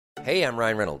Hey, I'm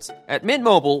Ryan Reynolds. At Mint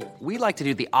Mobile, we like to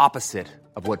do the opposite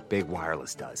of what Big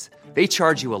Wireless does. They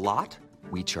charge you a lot,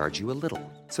 we charge you a little.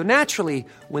 So naturally,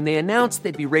 when they announced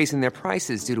they'd be raising their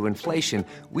prices due to inflation,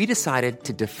 we decided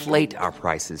to deflate our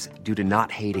prices due to not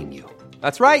hating you.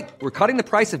 That's right. We're cutting the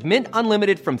price of Mint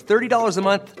Unlimited from $30 a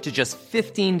month to just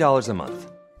 $15 a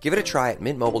month. Give it a try at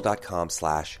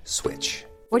mintmobile.com/switch.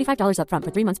 $45 up front for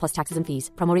 3 months plus taxes and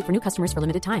fees. Promo rate for new customers for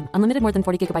limited time. Unlimited more than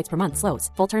 40 gigabytes per month. Slows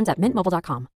full terms at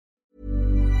mintmobile.com.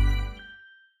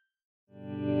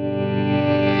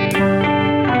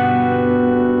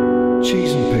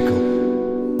 Cheese and pickle.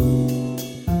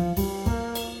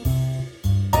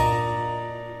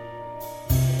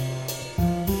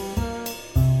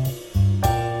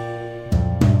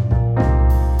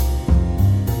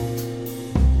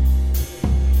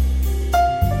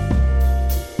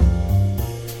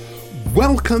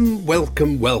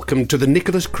 Welcome to the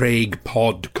Nicholas Craig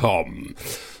Podcom.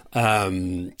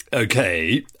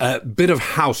 Okay, a bit of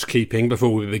housekeeping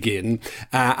before we begin,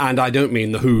 and I don't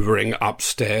mean the hoovering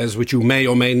upstairs, which you may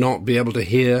or may not be able to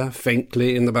hear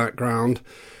faintly in the background.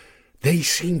 They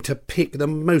seem to pick the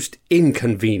most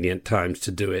inconvenient times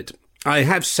to do it. I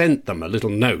have sent them a little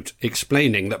note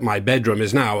explaining that my bedroom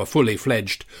is now a fully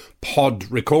fledged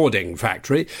pod recording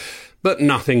factory, but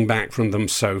nothing back from them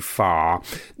so far.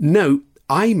 No,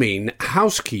 I mean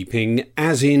housekeeping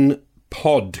as in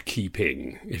pod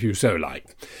keeping, if you so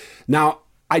like. Now,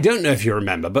 I don't know if you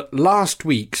remember, but last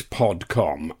week's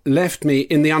Podcom left me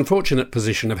in the unfortunate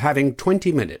position of having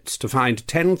 20 minutes to find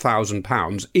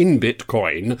 £10,000 in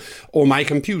Bitcoin, or my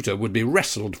computer would be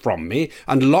wrestled from me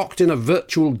and locked in a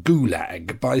virtual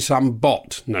gulag by some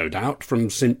bot, no doubt, from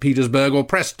St. Petersburg or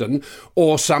Preston,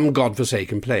 or some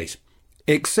godforsaken place.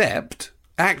 Except,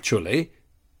 actually,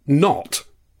 not.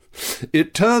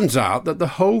 It turns out that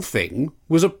the whole thing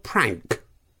was a prank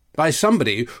by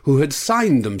somebody who had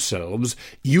signed themselves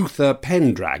Uther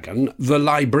Pendragon, the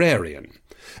librarian.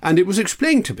 And it was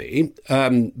explained to me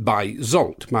by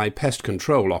Zolt, my pest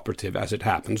control operative, as it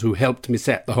happens, who helped me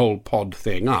set the whole pod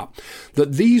thing up,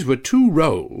 that these were two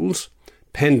roles,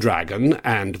 Pendragon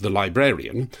and the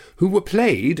librarian, who were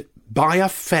played by a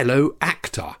fellow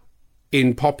actor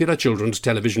in popular children's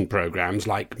television programmes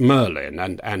like Merlin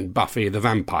and Buffy the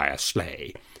Vampire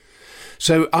Slayer.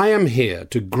 So I am here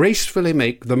to gracefully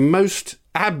make the most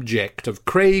abject of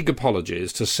Craig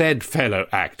apologies to said fellow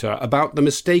actor about the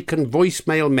mistaken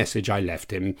voicemail message I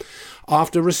left him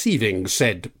after receiving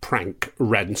said prank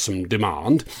ransom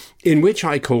demand, in which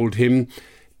I called him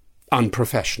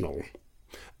unprofessional,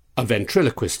 a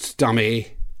ventriloquist's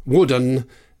dummy, wooden,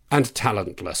 and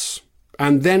talentless,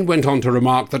 and then went on to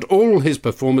remark that all his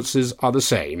performances are the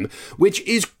same, which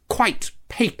is quite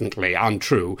patently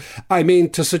untrue. I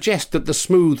mean, to suggest that the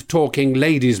smooth-talking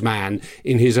ladies' man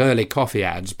in his early coffee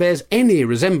ads bears any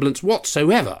resemblance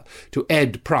whatsoever to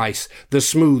Ed Price, the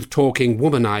smooth-talking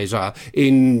womanizer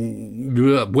in,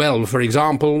 well, for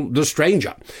example, The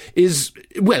Stranger, is,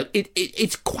 well,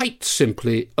 it's quite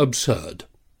simply absurd.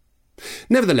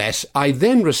 Nevertheless, I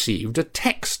then received a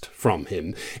text from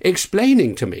him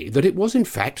explaining to me that it was in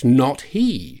fact not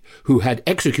he who had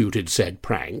executed said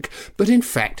prank, but in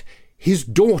fact his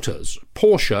daughters,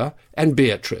 Portia and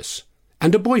Beatrice,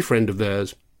 and a boyfriend of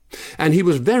theirs, and he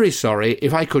was very sorry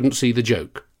if I couldn't see the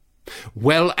joke.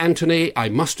 Well, Anthony, I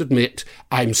must admit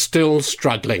I'm still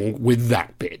struggling with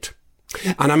that bit.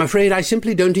 And I'm afraid I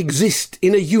simply don't exist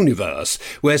in a universe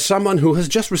where someone who has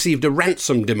just received a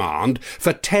ransom demand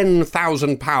for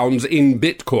 £10,000 in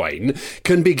Bitcoin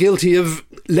can be guilty of,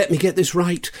 let me get this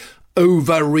right,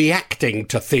 overreacting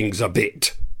to things a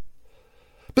bit.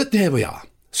 But there we are.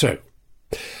 So,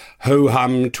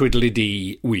 ho-hum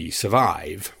twiddly-dee, we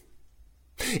survive.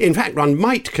 In fact, one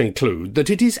might conclude that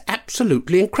it is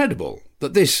absolutely incredible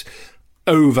that this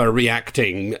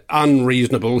overreacting,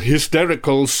 unreasonable,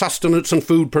 hysterical, sustenance and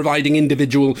food-providing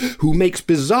individual who makes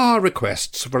bizarre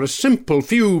requests for a simple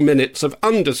few minutes of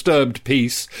undisturbed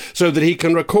peace so that he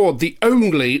can record the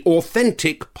only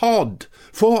authentic pod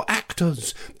for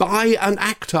actors, by an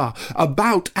actor,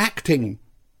 about acting.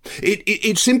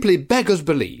 It simply beggars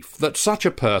belief that such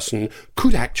a person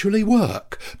could actually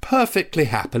work perfectly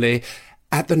happily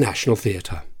at the National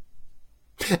Theatre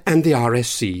and the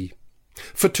RSC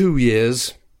for 2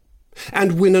 years,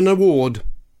 and win an award.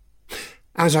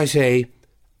 As I say,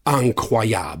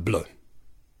 incroyable.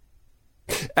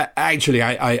 Actually,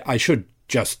 I should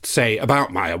just say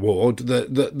about my award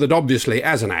that obviously,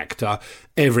 as an actor,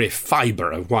 every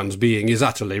fibre of one's being is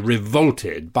utterly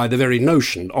revolted by the very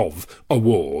notion of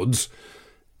awards.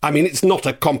 I mean, it's not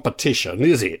a competition,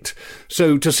 is it?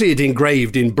 So to see it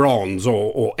engraved in bronze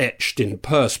or etched in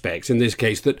perspex, in this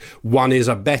case, that one is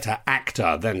a better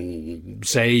actor than,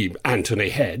 say, Anthony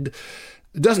Head,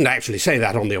 doesn't actually say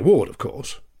that on the award, of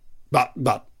course. But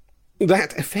that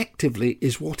effectively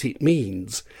is what it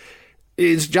means.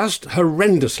 It's just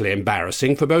horrendously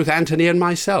embarrassing for both Anthony and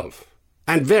myself.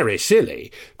 And very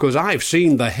silly, because I've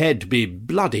seen the Head be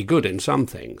bloody good in some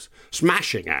things.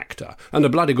 Smashing actor, and a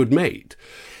bloody good mate.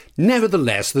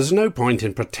 Nevertheless, there's no point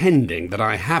in pretending that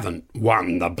I haven't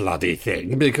won the bloody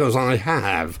thing, because I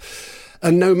have.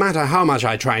 And no matter how much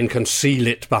I try and conceal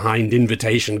it behind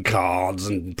invitation cards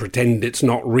and pretend it's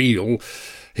not real,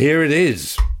 here it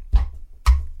is.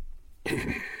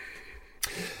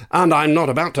 And I'm not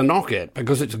about to knock it,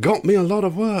 because it's got me a lot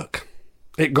of work.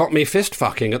 It got me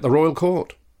fist-fucking at the Royal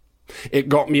Court. It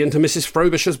got me into Mrs.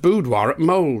 Frobisher's boudoir at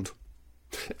Mould.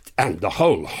 And the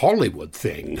whole Hollywood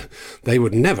thing. They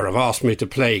would never have asked me to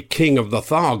play King of the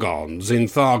Thargons in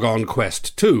Thargon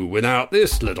Quest 2 without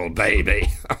this little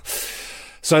baby.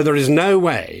 So there is no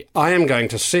way I am going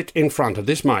to sit in front of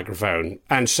this microphone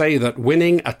and say that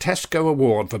winning a Tesco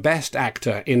Award for Best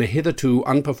Actor in a hitherto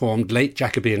unperformed late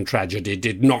Jacobean tragedy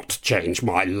did not change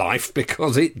my life,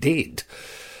 because it did.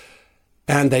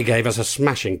 And they gave us a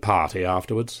smashing party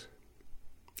afterwards.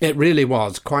 It really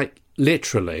was quite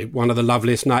literally one of the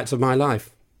loveliest nights of my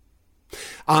life.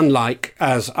 Unlike,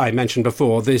 as I mentioned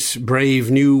before, this brave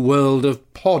new world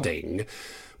of podding,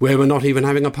 where we're not even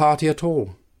having a party at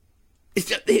all.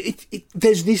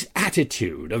 There's this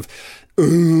attitude of,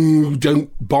 oh,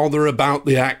 don't bother about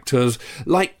the actors,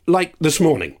 like this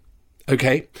morning,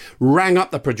 OK? Rang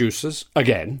up the producers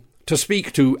again to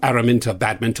speak to Araminta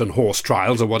Badminton Horse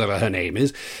Trials, or whatever her name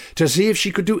is, to see if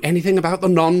she could do anything about the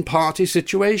non-party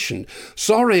situation.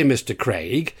 Sorry, Mr.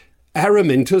 Craig,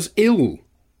 Araminta's ill.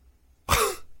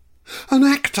 An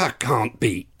actor can't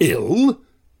be ill.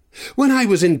 When I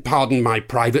was in Pardon My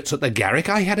Privates at the Garrick,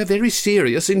 I had a very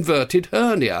serious inverted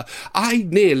hernia. I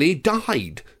nearly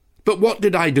died. But what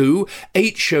did I do?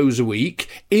 8 shows a week,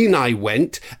 in I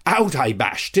went, out I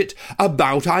bashed it,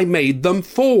 about I made them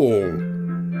fall.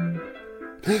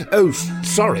 Oh,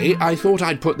 sorry, I thought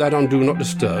I'd put that on Do Not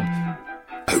Disturb.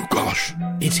 Oh, gosh,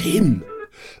 it's him.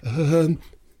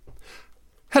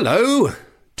 Hello,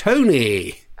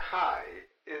 Tony. Hi,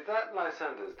 is that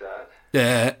Lysander's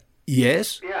dad?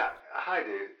 Yes? Yeah, hi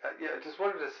dude. I just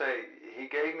wanted to say, he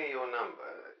gave me your number,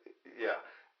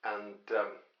 and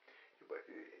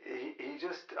he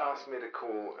just asked me to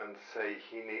call and say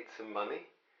he needs some money.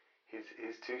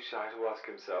 He's too shy to ask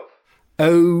himself.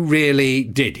 Oh, really,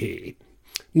 did he?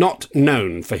 Not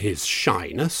known for his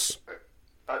shyness.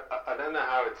 I don't know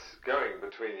how it's going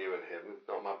between you and him,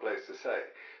 not my place to say,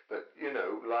 but, you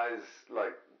know, Ly's,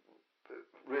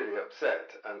 really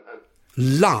upset, and...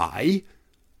 Lie?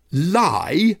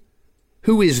 Lie?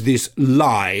 Who is this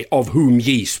Lie of whom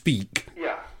ye speak?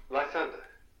 Yeah, Lysander.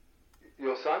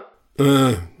 Your son?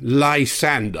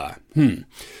 Lysander.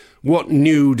 What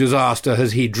new disaster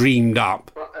has he dreamed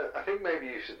up? Well, I think maybe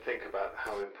you should think about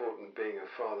how important being a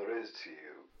father is to you.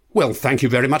 Well, thank you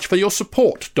very much for your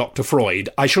support, Dr. Freud.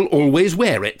 I shall always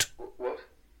wear it. What?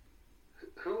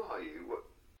 Who are you?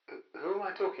 Who am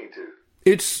I talking to?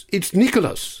 It's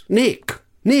Nicholas. Nick.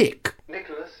 Nicholas?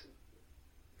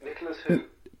 Nicholas who?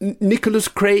 Nicholas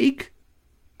Craig?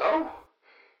 Oh,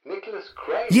 Nicholas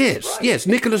Craig. Yes, right. yes,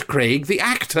 Nicholas Craig, the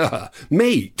actor,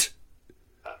 mate.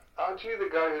 Aren't you the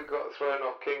guy who got thrown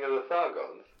off King of the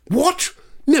Thargons? What?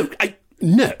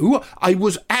 No, I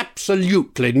was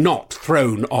absolutely not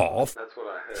thrown off. That's what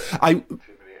I heard. Too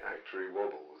many actory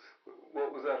wobbles.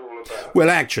 What was that all about? Well,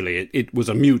 actually, it was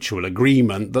a mutual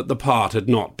agreement that the part had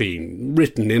not been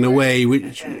written in a way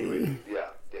which... Yeah.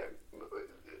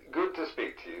 Good to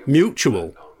speak to you.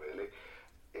 Mutual. Not really.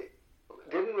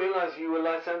 Didn't realise you were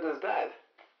Lysander's dad.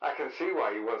 I can see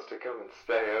why he wants to come and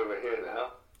stay over here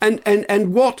now.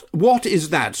 And what is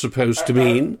that supposed to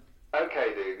mean?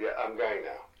 Okay, dude, yeah, I'm going now.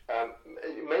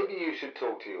 Maybe you should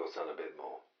talk to your son a bit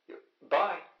more.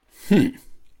 Bye.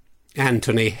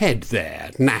 Anthony Head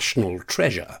there, national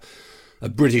treasure. A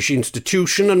British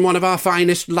institution and one of our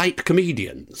finest light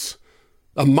comedians.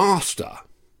 A master.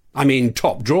 I mean,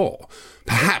 top draw.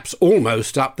 Perhaps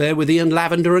almost up there with Ian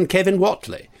Lavender and Kevin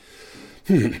Whatley.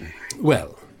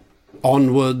 Well,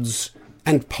 onwards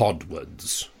and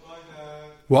podwards.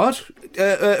 What?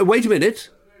 Wait a minute.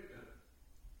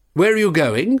 Where are you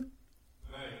going?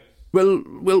 Well,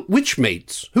 which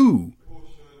mates? Who?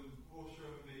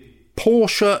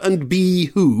 Portia and B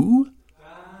who?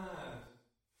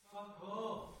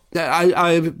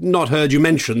 I've not heard you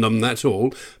mention them, that's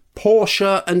all.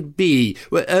 Portia and B.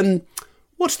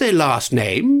 What What's their last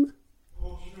name?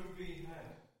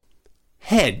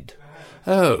 Head.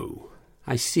 Oh,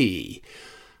 I see.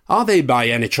 Are they by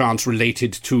any chance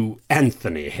related to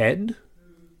Anthony Head?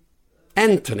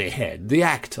 Anthony Head, the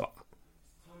actor.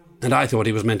 And I thought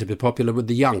he was meant to be popular with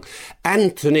the young.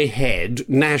 Anthony Head,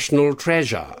 national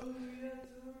treasure.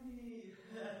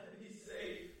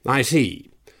 I see.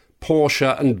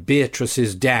 Portia and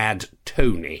Beatrice's dad,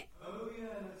 Tony.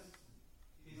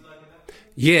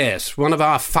 Yes, one of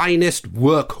our finest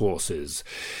workhorses.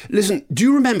 Listen, do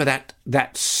you remember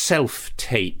that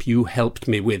self-tape you helped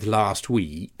me with last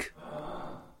week?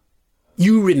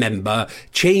 You remember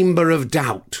Chamber of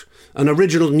Doubt, an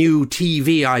original new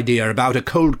TV idea about a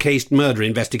cold-case murder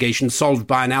investigation solved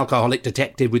by an alcoholic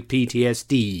detective with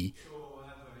PTSD.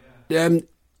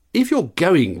 If you're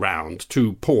going round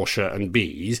to Portia and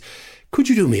Bees, could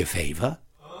you do me a favour?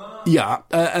 Yeah,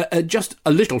 just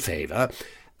a little favour,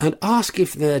 and ask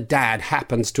if their dad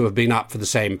happens to have been up for the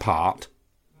same part.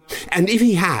 And if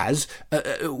he has,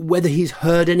 whether he's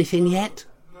heard anything yet?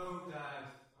 No, Dad.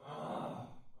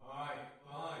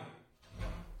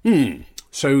 Fine.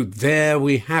 So there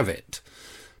we have it.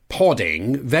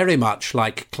 Podding, very much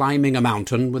like climbing a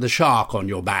mountain with a shark on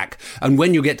your back, and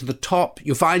when you get to the top,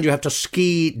 you find you have to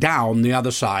ski down the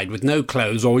other side with no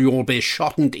clothes, or you'll be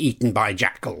shot and eaten by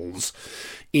jackals.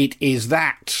 It is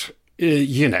that,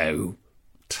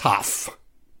 tough,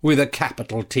 with a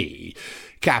capital T.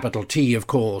 Capital T, of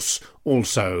course,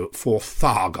 also for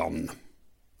Thargon.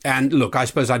 And look, I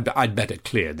suppose I'd better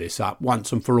clear this up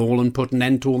once and for all and put an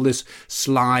end to all this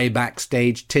sly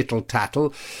backstage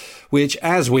tittle-tattle, which,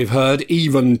 as we've heard,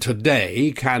 even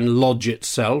today can lodge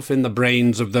itself in the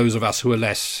brains of those of us who are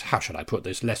less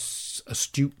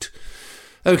astute.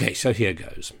 OK, so here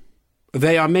goes.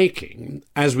 They are making,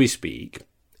 as we speak,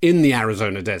 in the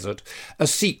Arizona desert, a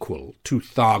sequel to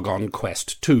Thargon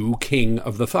Quest II, King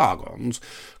of the Thargons,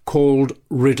 called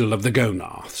Riddle of the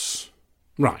Gonarths.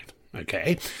 Right.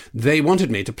 OK, they wanted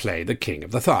me to play the King of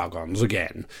the Thargons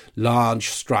again. Large,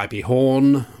 stripy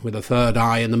horn, with a third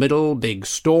eye in the middle, big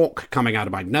stalk coming out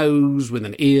of my nose, with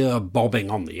an ear bobbing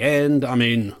on the end. I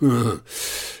mean,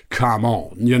 come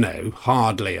on,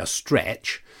 hardly a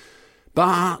stretch.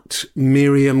 But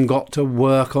Miriam got to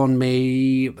work on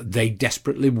me. They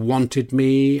desperately wanted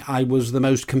me. I was the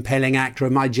most compelling actor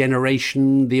of my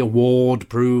generation. The award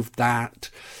proved that.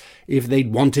 If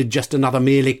they'd wanted just another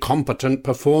merely competent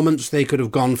performance, they could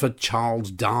have gone for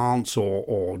Charles Dance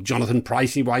or Jonathan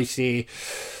Pricey-Wicey,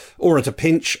 or at a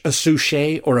pinch, a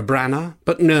Suchet or a Branagh.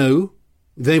 But no,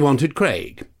 they wanted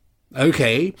Craig.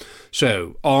 OK,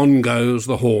 so on goes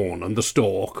the horn and the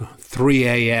stalk, 3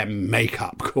 a.m.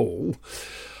 make-up call.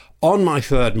 On my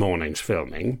third morning's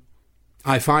filming,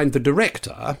 I find the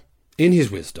director, in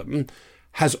his wisdom,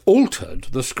 has altered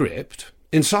the script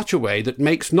in such a way that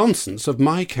makes nonsense of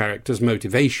my character's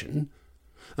motivation,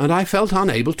 and I felt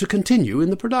unable to continue in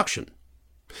the production.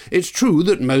 It's true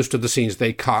that most of the scenes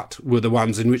they cut were the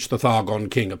ones in which the Thargon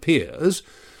King appears,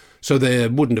 so there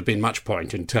wouldn't have been much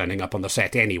point in turning up on the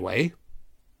set anyway.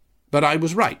 But I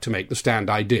was right to make the stand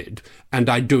I did, and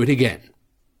I'd do it again,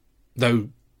 though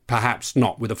perhaps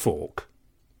not with a fork.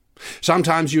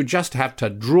 Sometimes you just have to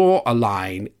draw a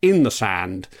line in the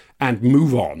sand and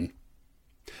move on.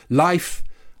 Life,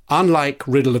 unlike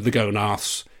Riddle of the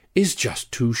Gonarths, is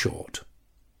just too short.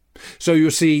 So you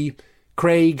see,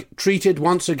 Craig treated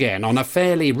once again on a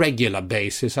fairly regular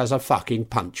basis as a fucking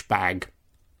punch bag.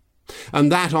 And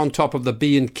that on top of the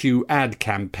B&Q ad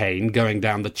campaign going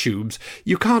down the tubes,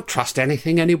 you can't trust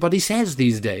anything anybody says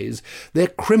these days. They're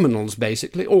criminals,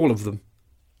 basically, all of them.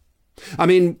 I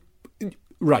mean,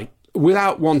 right,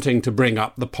 without wanting to bring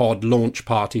up the pod launch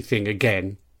party thing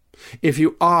again, if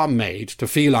you are made to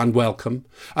feel unwelcome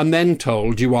and then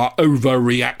told you are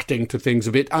overreacting to things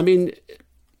a bit, I mean,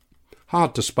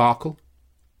 hard to sparkle.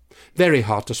 Very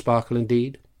hard to sparkle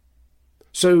indeed.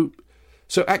 So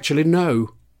actually,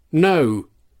 no.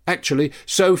 Actually,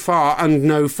 so far and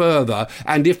no further.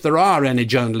 And if there are any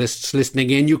journalists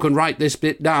listening in, you can write this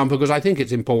bit down because I think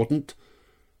it's important.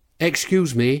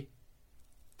 Excuse me.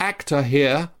 Actor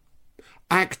here.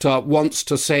 Actor wants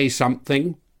to say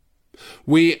something.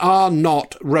 We are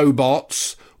not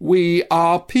robots. We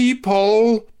are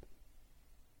people.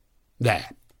 There.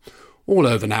 All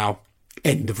over now.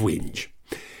 End of whinge.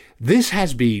 This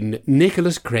has been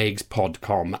Nicholas Craig's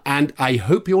Podcom, and I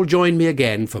hope you'll join me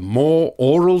again for more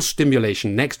oral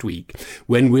stimulation next week,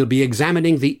 when we'll be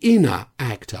examining the inner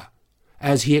actor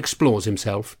as he explores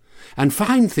himself, and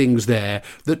find things there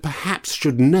that perhaps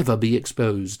should never be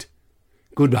exposed.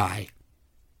 Goodbye.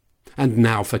 And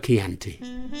now for Chianti.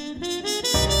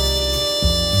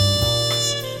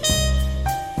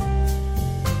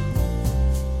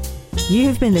 You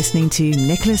have been listening to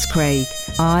Nicholas Craig,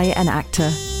 I, an Actor,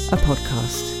 a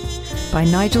podcast, by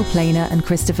Nigel Planer and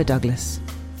Christopher Douglas.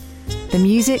 The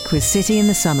music was City in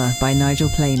the Summer by Nigel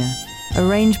Planer,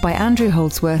 arranged by Andrew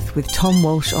Holdsworth with Tom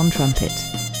Walsh on trumpet.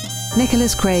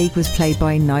 Nicholas Craig was played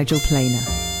by Nigel Planer.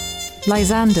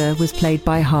 Lysander was played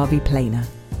by Harvey Planer.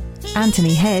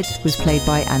 Anthony Head was played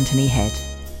by Anthony Head.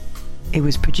 It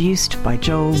was produced by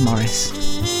Joel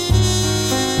Morris.